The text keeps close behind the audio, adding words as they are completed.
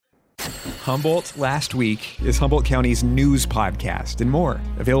Humboldt Last Week is Humboldt County's news podcast and more.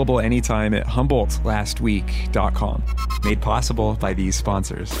 Available anytime at HumboldtLastWeek.com. Made possible by these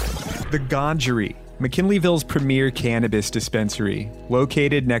sponsors. The Gangery, McKinleyville's premier cannabis dispensary,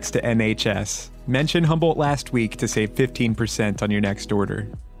 located next to NHS. Mention Humboldt Last Week to save 15% on your next order.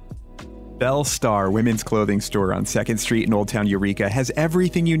 Belle Star women's clothing store on 2nd Street in Old Town Eureka has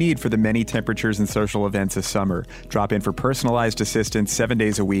everything you need for the many temperatures and social events of summer. Drop in for personalized assistance 7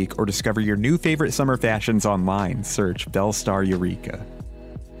 days a week or discover your new favorite summer fashions online. Search Belle Star Eureka.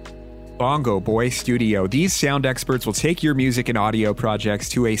 Bongo Boy Studio. These sound experts will take your music and audio projects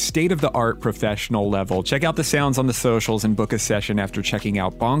to a state-of-the-art professional level. Check out the sounds on the socials and book a session after checking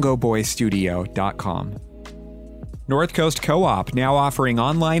out bongoboystudio.com. North Coast Co-op, now offering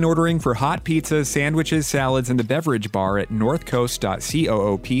online ordering for hot pizzas, sandwiches, salads, and the beverage bar at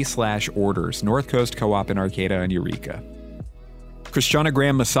northcoast.coop/orders. North Coast Co-op in Arcata and Eureka. Christiana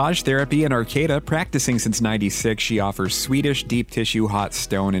Graham Massage Therapy in Arcata, practicing since '96. She offers Swedish, deep tissue, hot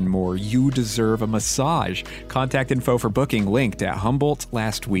stone, and more. You deserve a massage. Contact info for booking linked at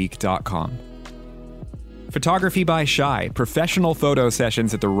HumboldtLastWeek.com. Photography by Shy, professional photo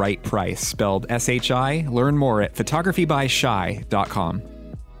sessions at the right price, spelled SHI. Learn more at photographybyshy.com.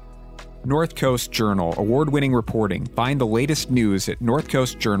 North Coast Journal, award-winning reporting. Find the latest news at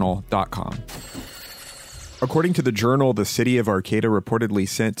northcoastjournal.com. According to the Journal, the city of Arcata reportedly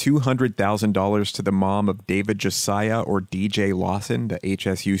sent $200,000 to the mom of David Josiah, or DJ Lawson, the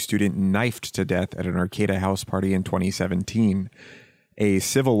HSU student knifed to death at an Arcata house party in 2017. A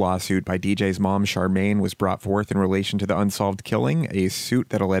civil lawsuit by DJ's mom, Charmaine, was brought forth in relation to the unsolved killing, a suit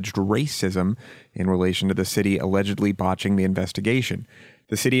that alleged racism in relation to the city allegedly botching the investigation.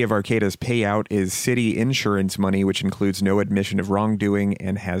 The city of Arcata's payout is city insurance money, which includes no admission of wrongdoing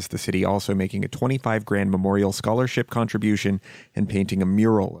and has the city also making a $25,000 memorial scholarship contribution and painting a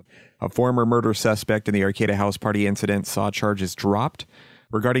mural. A former murder suspect in the Arcata house party incident saw charges dropped.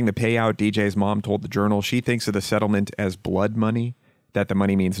 Regarding the payout, DJ's mom told the Journal she thinks of the settlement as blood money, that the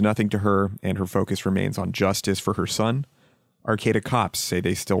money means nothing to her, and her focus remains on justice for her son. Arcata cops say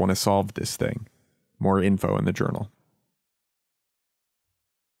they still want to solve this thing. More info in the Journal.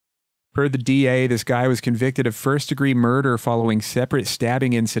 Per the DA, this guy was convicted of first-degree murder following separate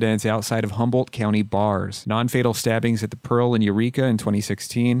stabbing incidents outside of Humboldt County bars. Non-fatal stabbings at the Pearl in Eureka in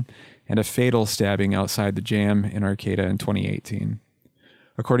 2016, and a fatal stabbing outside the Jam in Arcata in 2018.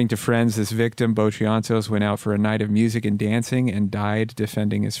 According to friends, this victim, Botriantos, went out for a night of music and dancing and died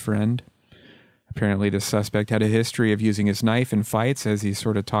defending his friend. Apparently, the suspect had a history of using his knife in fights as he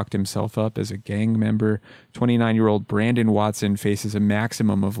sort of talked himself up as a gang member. 29-year-old Brandon Watson faces a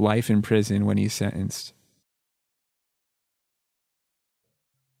maximum of life in prison when he's sentenced.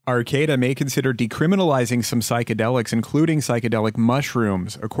 Arcata may consider decriminalizing some psychedelics, including psychedelic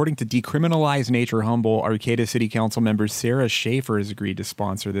mushrooms. According to Decriminalize Nature Humble, Arcata City Council member Sarah Schaefer has agreed to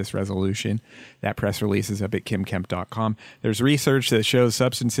sponsor this resolution. That press release is up at kimkemp.com. There's research that shows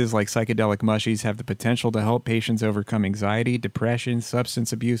substances like psychedelic mushies have the potential to help patients overcome anxiety, depression,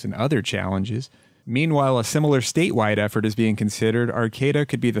 substance abuse, and other challenges. Meanwhile, a similar statewide effort is being considered. Arcata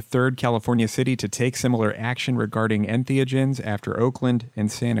could be the third California city to take similar action regarding entheogens after Oakland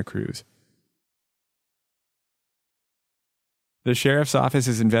and Santa Cruz. The sheriff's office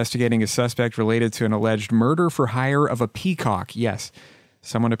is investigating a suspect related to an alleged murder for hire of a peacock. Yes,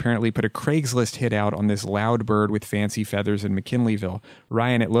 someone apparently put a Craigslist hit out on this loud bird with fancy feathers in McKinleyville.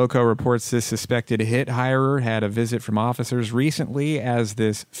 Ryan at Loco reports this suspected hit hirer had a visit from officers recently, as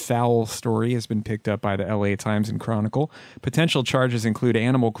this foul story has been picked up by the LA Times and Chronicle. Potential charges include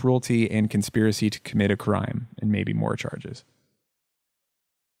animal cruelty and conspiracy to commit a crime, and maybe more charges.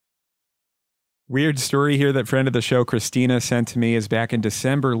 Weird story here that friend of the show Christina sent to me is back in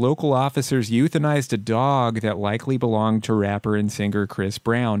December, local officers euthanized a dog that likely belonged to rapper and singer Chris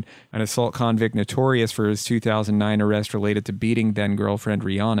Brown, an assault convict notorious for his 2009 arrest related to beating then-girlfriend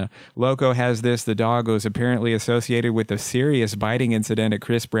Rihanna. Loco has this: the dog was apparently associated with a serious biting incident at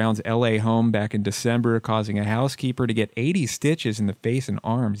Chris Brown's LA home back in December, causing a housekeeper to get 80 stitches in the face and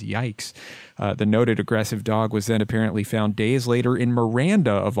arms. Yikes. The noted aggressive dog was then apparently found days later in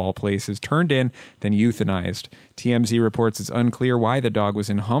Miranda, of all places, turned in, then euthanized. TMZ reports it's unclear why the dog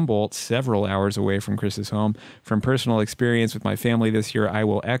was in Humboldt, several hours away from Chris's home. From personal experience with my family this year, I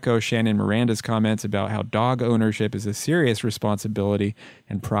will echo Shannon Miranda's comments about how dog ownership is a serious responsibility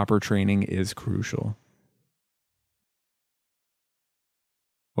and proper training is crucial.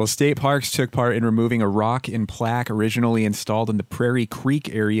 Well, state parks took part in removing a rock and plaque originally installed in the Prairie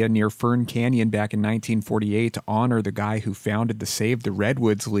Creek area near Fern Canyon back in 1948 to honor the guy who founded the Save the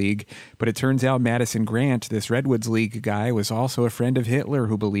Redwoods League. But it turns out Madison Grant, this Redwoods League guy, was also a friend of Hitler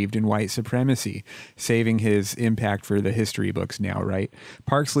who believed in white supremacy, saving his impact for the history books now, right?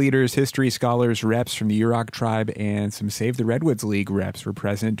 Parks leaders, history scholars, reps from the Yurok tribe, and some Save the Redwoods League reps were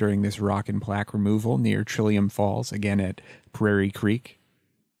present during this rock and plaque removal near Trillium Falls, again at Prairie Creek.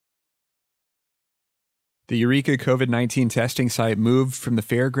 The Eureka COVID-19 testing site moved from the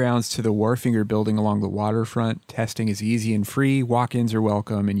fairgrounds to the Warfinger building along the waterfront. Testing is easy and free, walk-ins are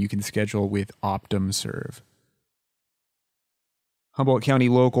welcome, and you can schedule with OptumServe. Humboldt County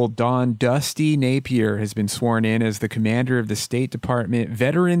local Dawn Dusty Napier has been sworn in as the commander of the State Department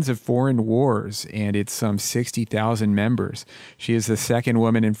Veterans of Foreign Wars, and it's some 60,000 members. She is the second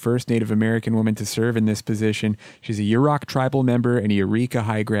woman and first Native American woman to serve in this position. She's a Yurok tribal member and a Eureka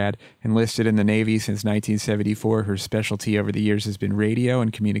high grad, enlisted in the Navy since 1974. Her specialty over the years has been radio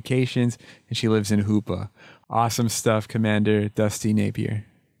and communications, and she lives in Hoopa. Awesome stuff, Commander Dusty Napier.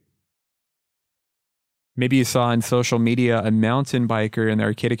 Maybe you saw on social media a mountain biker in the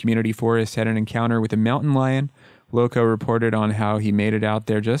Arcata Community Forest had an encounter with a mountain lion. Loco reported on how he made it out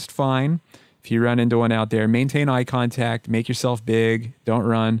there just fine. If you run into one out there, maintain eye contact, make yourself big, don't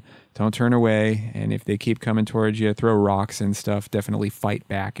run, don't turn away, and if they keep coming towards you, throw rocks and stuff. Definitely fight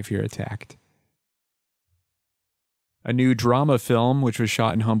back if you're attacked. A new drama film, which was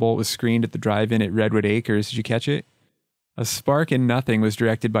shot in Humboldt, was screened at the drive-in at Redwood Acres. Did you catch it? A Spark in Nothing was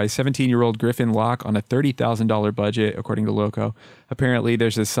directed by 17-year-old Griffin Locke on a $30,000 budget, according to Loco. Apparently,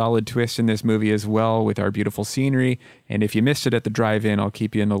 there's a solid twist in this movie as well with our beautiful scenery, and if you missed it at the drive-in, I'll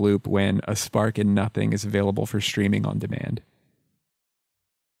keep you in the loop when A Spark in Nothing is available for streaming on demand.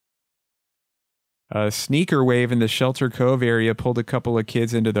 A sneaker wave in the Shelter Cove area pulled a couple of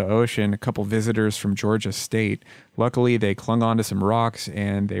kids into the ocean, a couple visitors from Georgia State. Luckily, they clung onto some rocks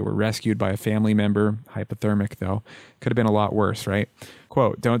and they were rescued by a family member. Hypothermic, though. Could have been a lot worse, right?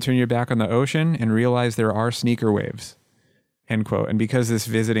 Quote, "Don't turn your back on the ocean and realize there are sneaker waves." End quote. And because this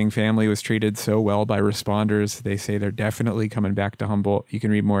visiting family was treated so well by responders, they say they're definitely coming back to Humboldt. You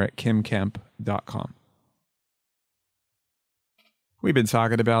can read more at kimkemp.com. We've been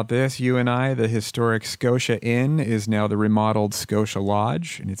talking about this, you and I. The historic Scotia Inn is now the remodeled Scotia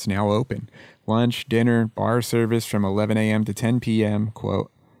Lodge, and it's now open. Lunch, dinner, bar service from 11 a.m. to 10 p.m., quote.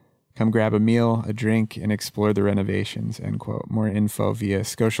 Come grab a meal, a drink, and explore the renovations, end quote. More info via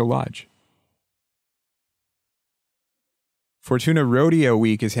Scotia Lodge. Fortuna Rodeo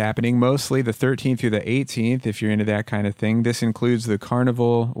Week is happening mostly the 13th through the 18th, if you're into that kind of thing. This includes the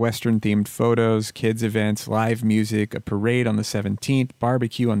carnival, Western-themed photos, kids events, live music, a parade on the 17th,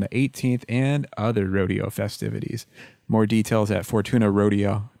 barbecue on the 18th, and other rodeo festivities. More details at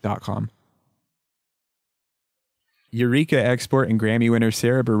fortunarodeo.com. Eureka export and Grammy winner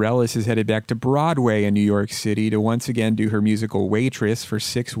Sarah Bareilles is headed back to Broadway in New York City to once again do her musical Waitress for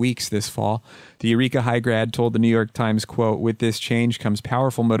 6 weeks this fall. The Eureka high grad told the New York Times, quote, "With this change comes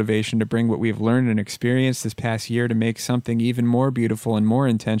powerful motivation to bring what we have learned and experienced this past year to make something even more beautiful and more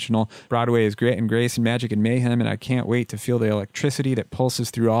intentional. Broadway is grit and grace and magic and mayhem, and I can't wait to feel the electricity that pulses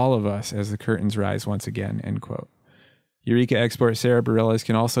through all of us as the curtains rise once again," end quote. Eureka export Sarah Bareilles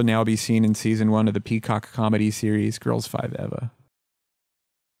can also now be seen in season 1 of the Peacock comedy series Girls 5 Eva.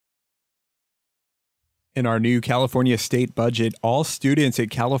 In our new California state budget, all students at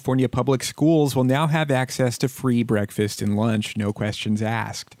California public schools will now have access to free breakfast and lunch, no questions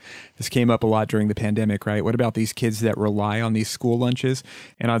asked. This came up a lot during the pandemic, right? What about these kids that rely on these school lunches?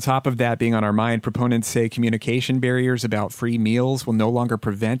 And on top of that being on our mind, proponents say communication barriers about free meals will no longer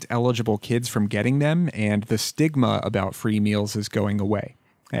prevent eligible kids from getting them, and the stigma about free meals is going away.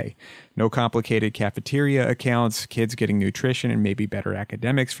 Hey, no complicated cafeteria accounts, kids getting nutrition and maybe better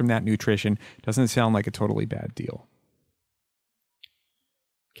academics from that nutrition. Doesn't sound like a totally bad deal.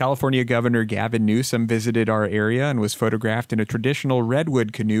 California Governor Gavin Newsom visited our area and was photographed in a traditional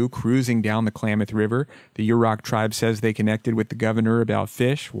redwood canoe cruising down the Klamath River. The Yurok tribe says they connected with the governor about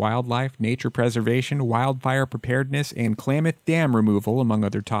fish, wildlife, nature preservation, wildfire preparedness, and Klamath Dam removal, among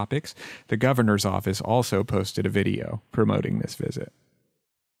other topics. The governor's office also posted a video promoting this visit.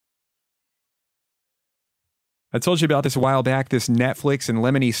 I told you about this a while back, this Netflix and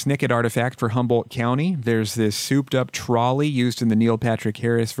Lemony Snicket artifact for Humboldt County. There's this souped-up trolley used in the Neil Patrick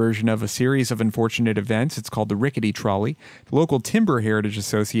Harris version of a series of unfortunate events. It's called the Rickety Trolley. The local Timber Heritage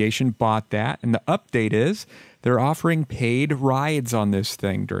Association bought that, and the update is They're offering paid rides on this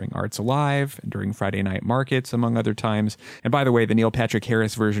thing during Arts Alive and during Friday night markets, among other times. And by the way, the Neil Patrick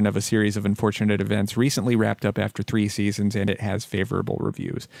Harris version of A Series of Unfortunate Events recently wrapped up after 3 seasons, and it has favorable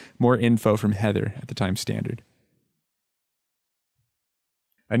reviews. More info from Heather at the Times-Standard.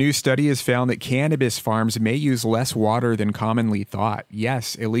 A new study has found that cannabis farms may use less water than commonly thought.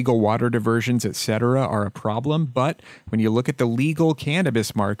 Yes, illegal water diversions, etc. are a problem, but when you look at the legal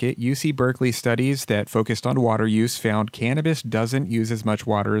cannabis market, UC Berkeley studies that focused on water use found cannabis doesn't use as much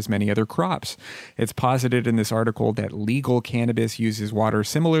water as many other crops. It's posited in this article that legal cannabis uses water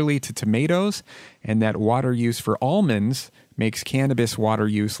similarly to tomatoes, and that water use for almonds makes cannabis water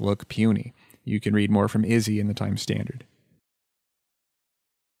use look puny. You can read more from Izzy in the Times-Standard.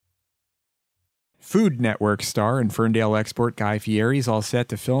 Food Network star and Ferndale export Guy Fieri is all set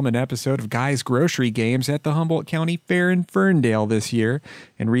to film an episode of Guy's Grocery Games at the Humboldt County Fair in Ferndale this year.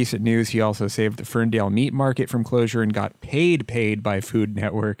 In recent news, he also saved the Ferndale meat market from closure and got paid by Food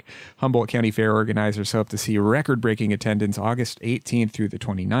Network. Humboldt County Fair organizers hope to see record-breaking attendance August 18th through the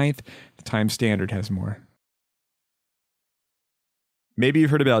 29th. The Times-Standard has more. Maybe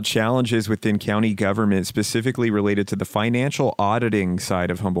you've heard about challenges within county government specifically related to the financial auditing side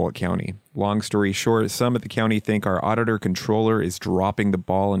of Humboldt County. Long story short, some at the county think our auditor-controller is dropping the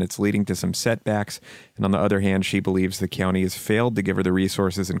ball and it's leading to some setbacks. And on the other hand, she believes the county has failed to give her the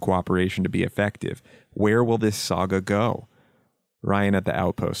resources and cooperation to be effective. Where will this saga go? Ryan at the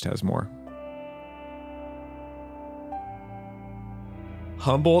Outpost has more.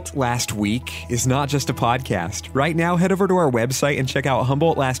 Humboldt Last Week is not just a podcast. Right now, head over to our website and check out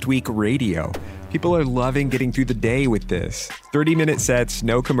Humboldt Last Week Radio. People are loving getting through the day with this. 30-minute sets,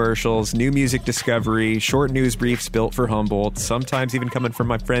 no commercials, new music discovery, short news briefs built for Humboldt, sometimes even coming from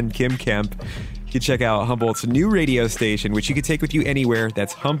my friend Kim Kemp. You can check out Humboldt's new radio station, which you can take with you anywhere.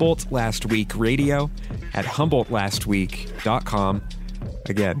 That's Humboldt Last Week Radio at HumboldtLastWeek.com.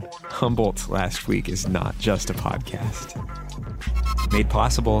 Again, Humboldt Last Week is not just a podcast. Made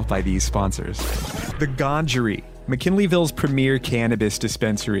possible by these sponsors. The Gangery, McKinleyville's premier cannabis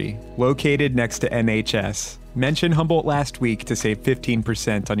dispensary, located next to NHS. Mention Humboldt Last Week to save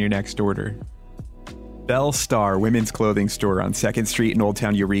 15% on your next order. Belle Star women's clothing store on 2nd Street in Old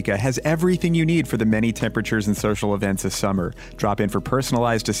Town Eureka has everything you need for the many temperatures and social events of summer. Drop in for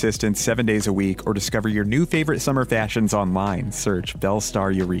personalized assistance 7 days a week or discover your new favorite summer fashions online. Search Belle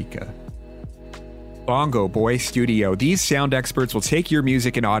Star Eureka. Bongo Boy Studio. These sound experts will take your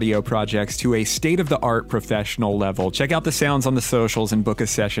music and audio projects to a state-of-the-art professional level. Check out the sounds on the socials and book a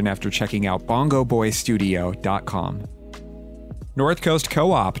session after checking out bongoboystudio.com. North Coast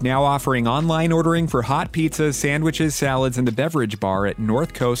Co-op, now offering online ordering for hot pizzas, sandwiches, salads, and the beverage bar at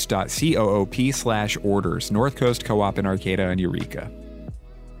northcoast.coop/orders. North Coast Co-op in Arcata and Eureka.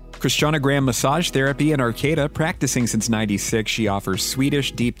 Christiana Graham Massage Therapy in Arcata, practicing since '96. She offers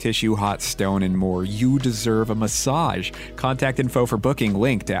Swedish, deep tissue, hot stone, and more. You deserve a massage. Contact info for booking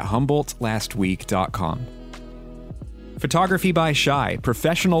linked at HumboldtLastWeek.com. Photography by Shy,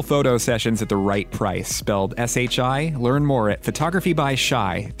 professional photo sessions at the right price. Spelled SHI. Learn more at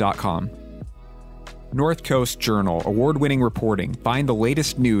photographybyshy.com. North Coast Journal, award-winning reporting. Find the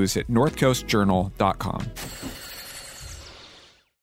latest news at northcoastjournal.com.